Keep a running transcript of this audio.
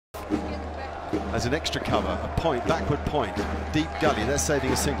as an extra cover, a point, backward point, deep gully. They're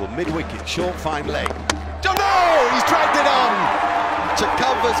saving a single, mid-wicket, short, fine leg. Oh no! He's dragged it on!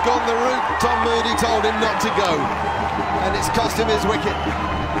 Chakava's gone the route Tom Moody told him not to go, and it's cost him his wicket.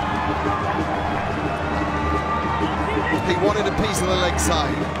 He wanted a piece of the leg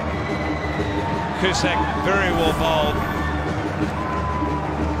side. Cusack very well bowled.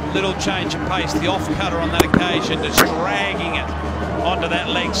 Little change of pace. The off cutter on that occasion, just dragging it onto that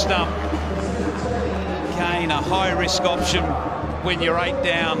leg stump. Again, a high risk option when you're 8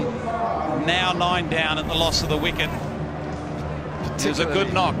 down. Now 9 down at the loss of the wicket. It was a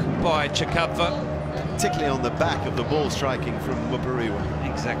good knock by Chakava. Particularly on the back of the ball striking from Wupariwa.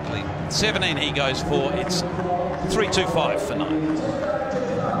 Exactly. 17 he goes for. It's 3-2-5 for 9.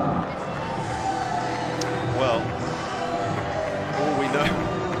 Well,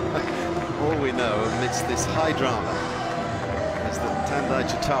 all we know amidst this high drama is that Tandai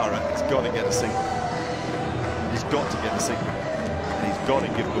Chitara has got to get a single. He's got to get a single. And he's got to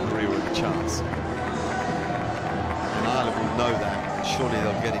give Wupariwa a chance. And Ireland will know that. Surely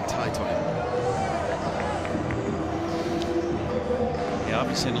they'll get in tight on him. Yeah,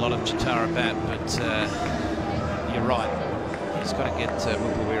 I've seen a lot of Chitara bat, but you're right. He's got to get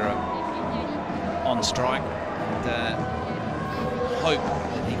Wupariwa on strike and hope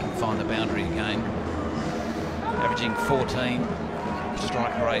that he can find the boundary again. Averaging 14,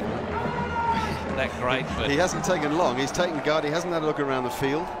 strike rate that great, but he hasn't taken long. He's taken guard. He hasn't had a look around the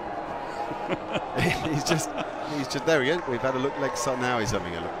field. he's just there we go. We've had a look leg side. Now he's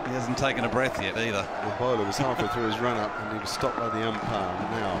having a look. He hasn't taken a breath yet either. The bowler was halfway through his run up and he was stopped by the umpire.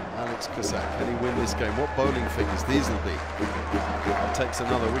 Now Alex Cusack, can he win this game? What bowling figures these will be? Takes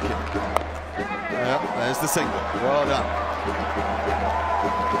another wicket. There's the single. Well done.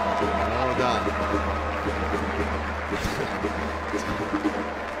 Well done.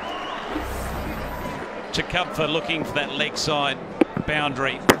 Chakava looking for that leg side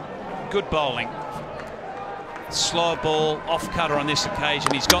boundary. Good bowling. Slow ball, off cutter on this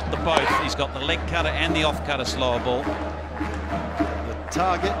occasion. He's got the both. He's got the leg cutter and the off cutter slow ball. The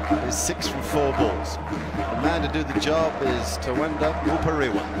target is 6 from 4 balls. The man to do the job is Tawenda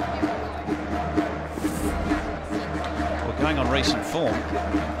Wupariwa. We're going on recent form.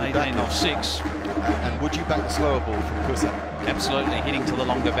 18 off 6. And would you back the slower ball from Cusack? Absolutely, hitting to the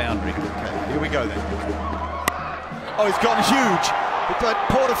longer boundary. Okay, here we go then. Oh, he's gone huge. But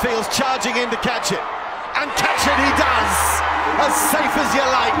Porterfield's charging in to catch it. And catch it he does! As safe as you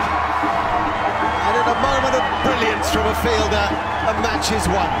like. And in a moment of brilliance from a fielder, a match is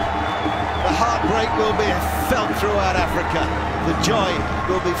won. The heartbreak will be felt throughout Africa. The joy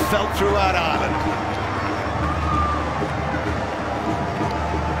will be felt throughout Ireland.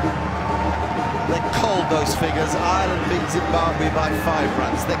 They're cold, those figures. Ireland beat Zimbabwe by 5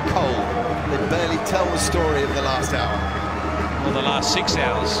 runs. They're cold. They barely tell the story of the last hour. Well, the last 6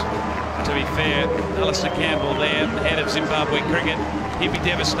 hours. To be fair, Alistair Campbell there, the head of Zimbabwe cricket, he'd be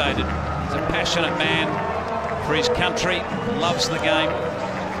devastated. He's a passionate man for his country, loves the game.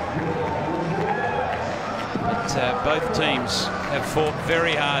 But both teams have fought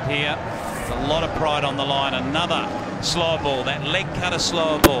very hard here. A lot of pride on the line. Another slow ball, that leg cutter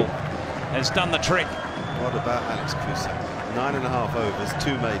slow ball has done the trick. What about Alex Cusack? 9.5 overs,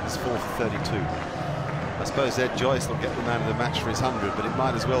 2 maidens, 4 for 32. I suppose Ed Joyce will get the man of the match for his 100, but it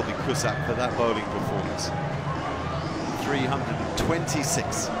might as well be Cusack for that bowling performance.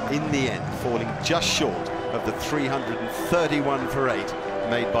 326 in the end, falling just short of the 331 for 8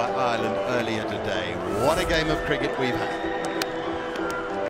 made by Ireland earlier today. What a game of cricket we've had.